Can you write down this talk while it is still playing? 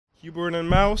Keyboard and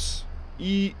mouse.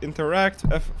 E, interact.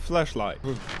 F, flashlight.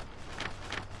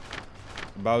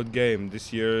 About game.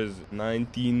 This year is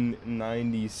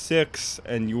 1996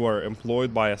 and you are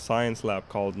employed by a science lab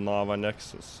called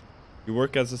𝘍𝘠𝘬𝘓. You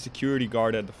work as a security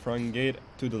guard at the front gate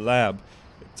to the lab.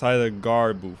 Inside the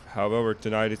guard booth. However,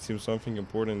 tonight it seems something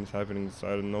important is happening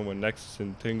inside of 𝘍𝘠𝘬𝘓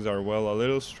and things are, well, a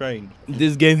little strange.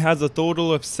 This game has a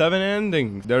total of 7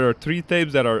 endings. There are 3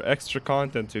 tapes that are extra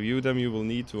content. To view them, you will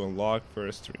need to unlock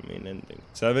first 3 main endings.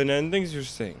 7 endings, you're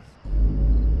saying?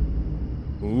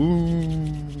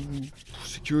 Ooh.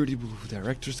 Security booth.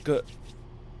 Director's cut.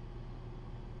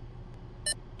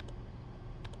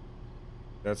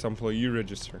 That's employee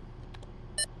register.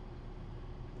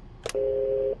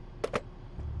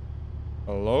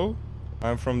 Hello?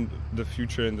 I'm from the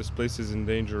future and this place is in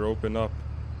danger. Open up.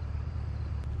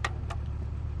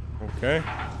 Okay.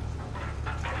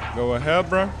 Go ahead,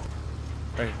 bro.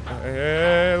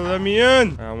 Hey, let me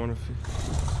in. I wanna feel.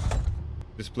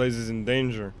 This place is in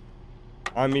danger.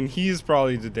 I mean, he's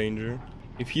probably the danger.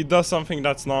 If he does something,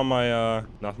 that's not my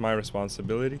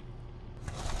responsibility.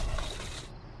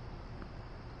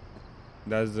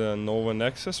 That's the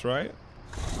𝘍𝘠𝘬𝘓, right?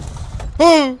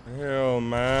 Oh! Hell,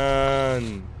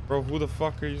 man. Bro, who the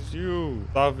fuck is you?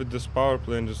 Stop with this power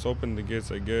plane. Just open the gates.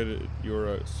 I get it. You're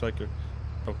a psycho.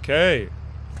 Okay.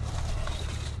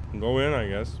 Go in, I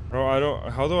guess. Bro, I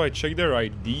don't... How do I check their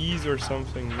IDs or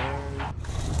something, man?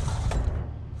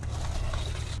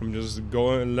 I'm just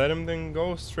going... Let him then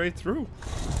go straight through.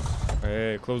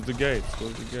 Hey, close the gates.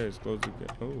 Close the gates. Close the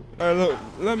gates. Oh. Hey, look.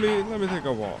 Let me take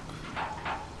a walk.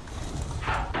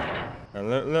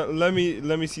 Let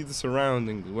me see the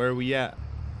surroundings. Where are we at?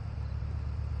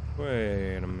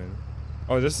 Wait a minute.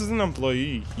 Oh, this is an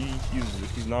employee.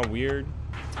 He's not weird.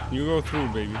 You go through,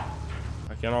 baby.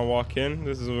 I cannot walk in.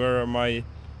 This is where I'm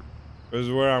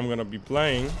gonna be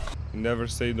playing. Never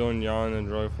say don't yawn and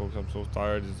drive, folks. I'm so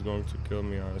tired. It's going to kill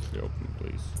me. Honestly, open,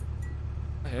 please.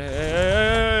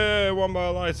 Hey, one by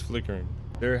lights flickering.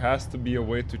 There has to be a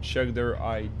way to check their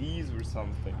IDs or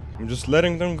something. I'm just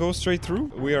letting them go straight through.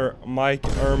 We are Mike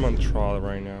Ermantrahl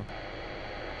right now.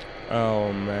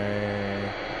 Oh, man.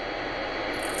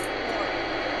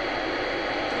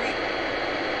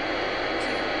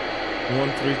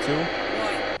 1, 3, 2.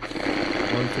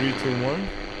 1, 3, 2, 1.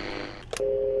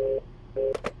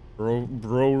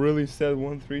 Bro really said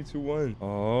 1, 3, 2, 1.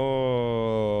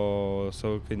 Oh,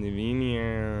 so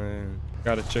convenient.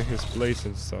 Gotta check his place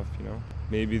and stuff, you know.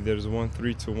 Maybe there's 1,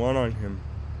 3, 2, 1 on him.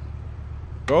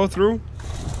 Go through.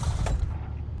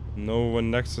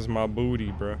 𝘍𝘠𝘬𝘓 my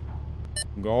booty, bruh.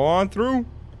 Go on through.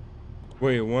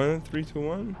 Wait, 1, 3, 2,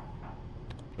 1?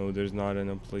 No, there's not an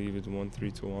employee with 1,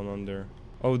 3, 2, 1 on there.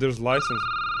 Oh, there's license.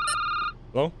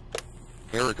 Hello?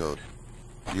 Error code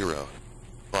 0,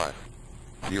 5,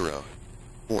 0,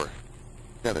 4,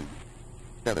 7,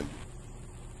 7.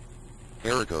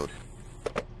 Error code.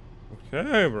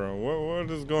 Okay, bro.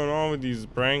 What is going on with these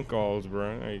prank calls,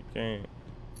 bro? I can't.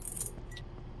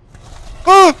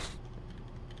 Ah!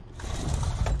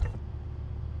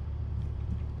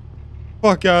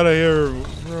 Fuck out of here,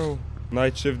 bro.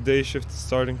 Night shift, day shift is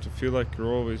starting to feel like you're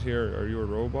always here. Are you a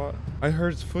robot? I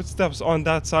heard footsteps on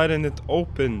that side and it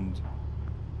opened.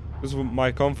 This is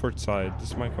my comfort side.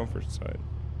 This is my comfort side.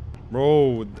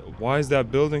 Bro, why is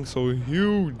that building so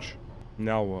huge?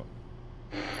 Now what?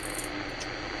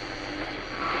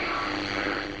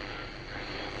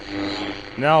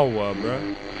 Now what,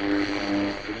 bruh?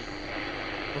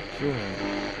 Fuck you, man.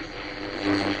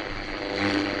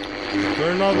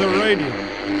 Turn on the radio.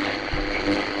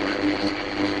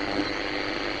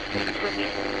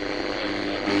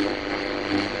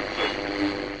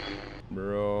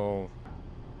 Bro.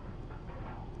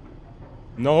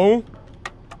 No.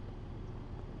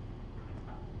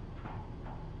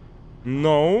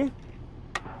 No.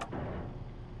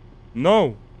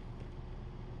 No.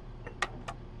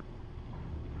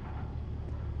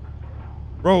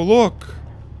 Bro, look!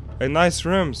 Hey, nice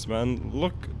rims, man.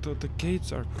 Look, the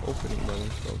gates are opening by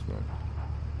themselves, man.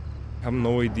 I have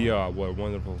no idea what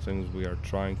wonderful things we are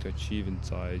trying to achieve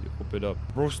inside. Open it up.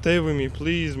 Bro, stay with me,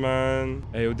 please, man.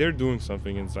 Hey, they're doing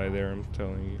something inside there, I'm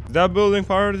telling you. Is that building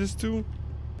part of this too?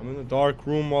 I'm in a dark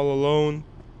room all alone.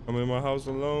 I'm in my house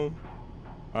alone.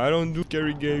 I don't do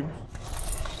scary games.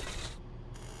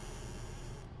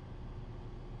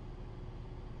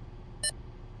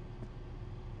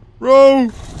 Bro!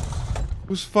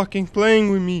 Who's fucking playing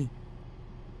with me?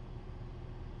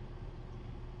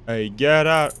 Hey, get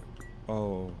out.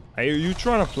 Oh. Hey, you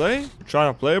trying to play? You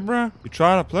trying to play, bruh? You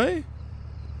trying to play?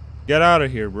 Get out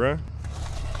of here, bruh.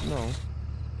 No.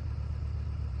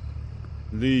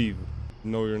 Leave.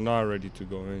 No, you're not ready to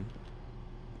go in.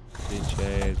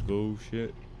 Bitch ass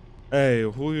bullshit. Hey,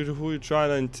 who you trying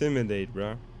to intimidate,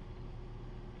 bro? At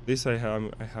least I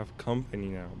have company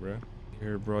now, bro.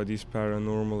 Here, bro, these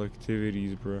paranormal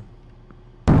activities, bro.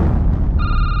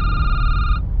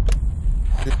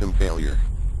 System failure.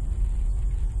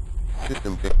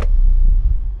 System failure.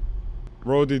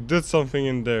 Bro, they did something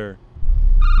in there.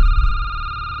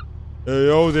 Hey,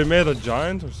 yo, they made a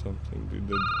giant or something,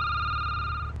 dude.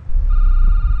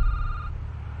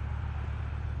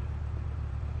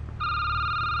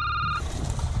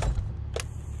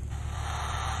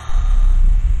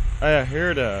 Hey, I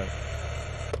hear that.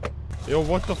 Yo,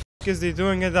 what the f is they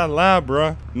doing in that lab,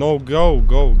 bruh? No, go,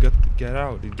 get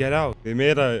out. They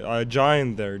made a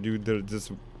giant there, dude. There's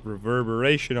this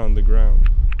reverberation on the ground.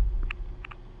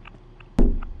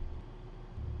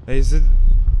 Hey, is it?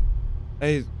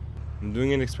 Hey, I'm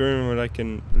doing an experiment where I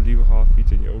can leave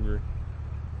half-eaten yogurt.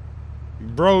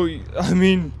 Bro, I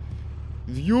mean,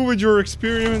 you with your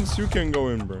experiments, you can go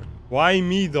in, bro. Why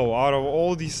me though? Out of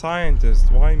all these scientists,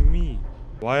 why me?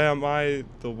 Why am I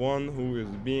the one who is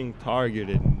being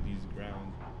targeted in these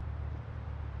grounds?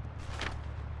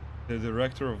 The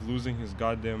director of losing his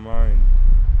goddamn mind.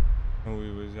 Oh,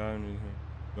 he was going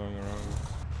around.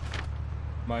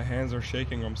 My hands are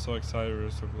shaking. I'm so excited we're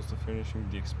supposed to finishing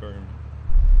the experiment.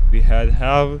 We had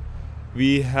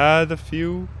a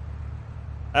few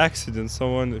accidents.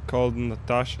 Someone called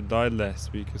Natasha died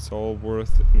last week. It's all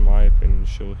worth it, in my opinion.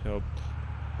 She'll help.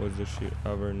 What does she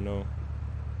ever know?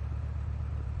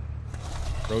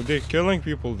 Bro, they're killing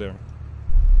people there.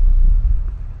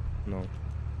 No.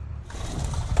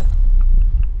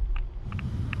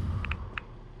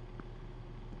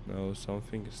 No,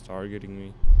 something is targeting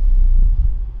me.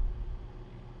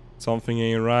 Something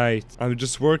ain't right. I'm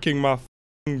just working my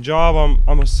f***ing job.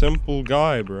 I'm a simple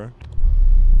guy, bro.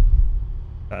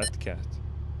 Fat cat.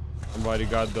 Somebody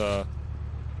got the...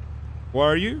 Where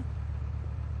are you?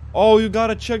 Oh, you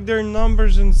gotta check their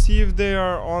numbers and see if they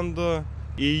are on the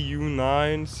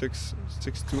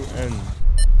EU9662N.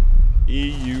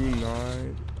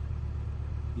 EU9...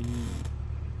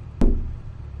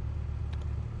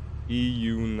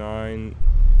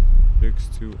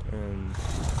 EU962N.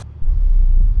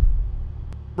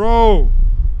 Bro!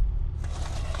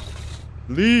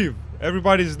 Leave!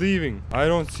 Everybody's leaving. I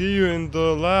don't see you in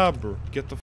the lab, bro. Get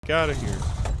the f out of here.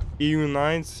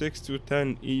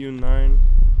 EU96210. EU9.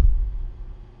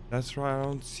 That's right, I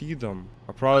don't see them.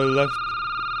 I probably left.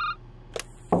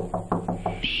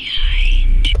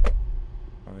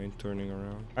 I ain't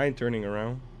turning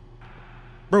around.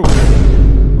 Bro!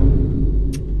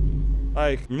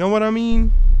 Like, you know what I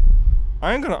mean?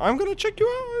 I'm gonna check you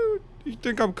out. You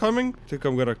think I'm coming? Think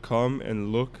I'm gonna come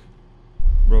and look?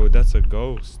 Bro, that's a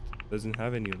ghost. Doesn't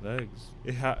have any legs.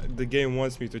 The game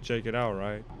wants me to check it out,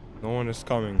 right? No one is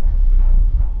coming.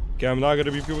 Okay, I'm not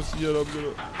gonna be people see it. I'm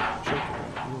gonna check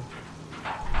it out.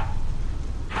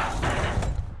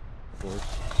 Of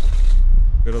course.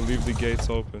 Gotta leave the gates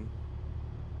open.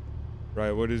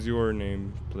 Right, what is your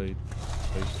name plate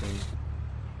thing?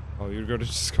 Oh, you're gonna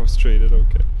just go straight in,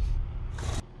 okay.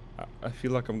 I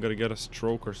feel like I'm gonna get a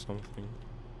stroke or something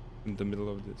in the middle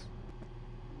of this.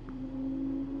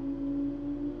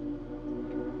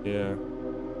 Yeah.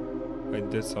 I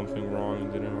did something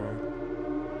wrong, didn't I?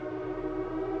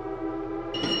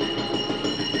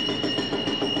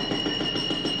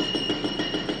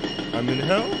 I'm in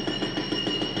hell?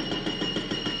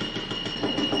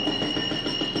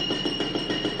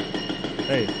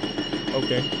 Hey.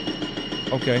 Okay.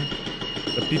 Okay.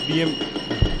 The PPM...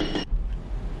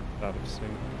 Out of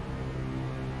sync.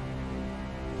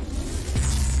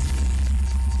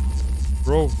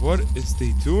 Bro, what is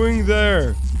they doing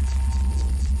there?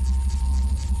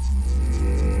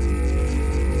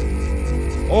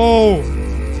 Oh!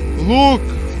 Look!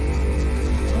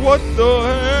 What the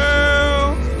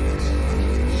hell?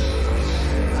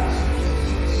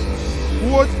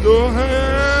 What the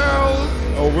hell?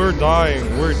 Oh, we're dying.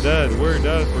 We're dead. We're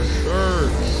dead for sure.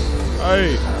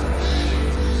 Hey!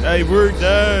 Hey, we're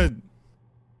dead!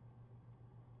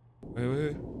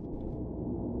 Wait.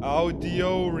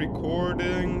 Audio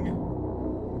recording.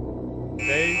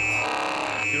 Date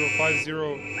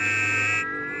 050.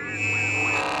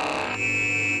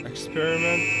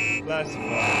 Experiment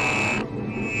classified.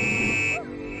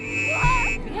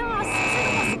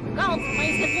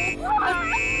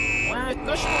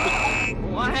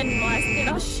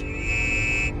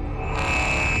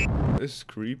 This is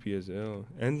creepy as hell.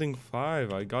 Ending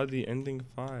 5. I got the ending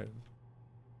 5.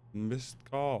 Missed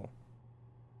call.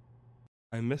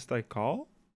 I missed a call?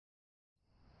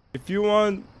 If you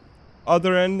want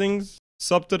other endings,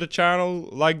 sub to the channel,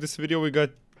 like this video. We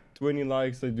got 20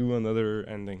 likes. I do another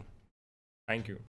ending. Thank you.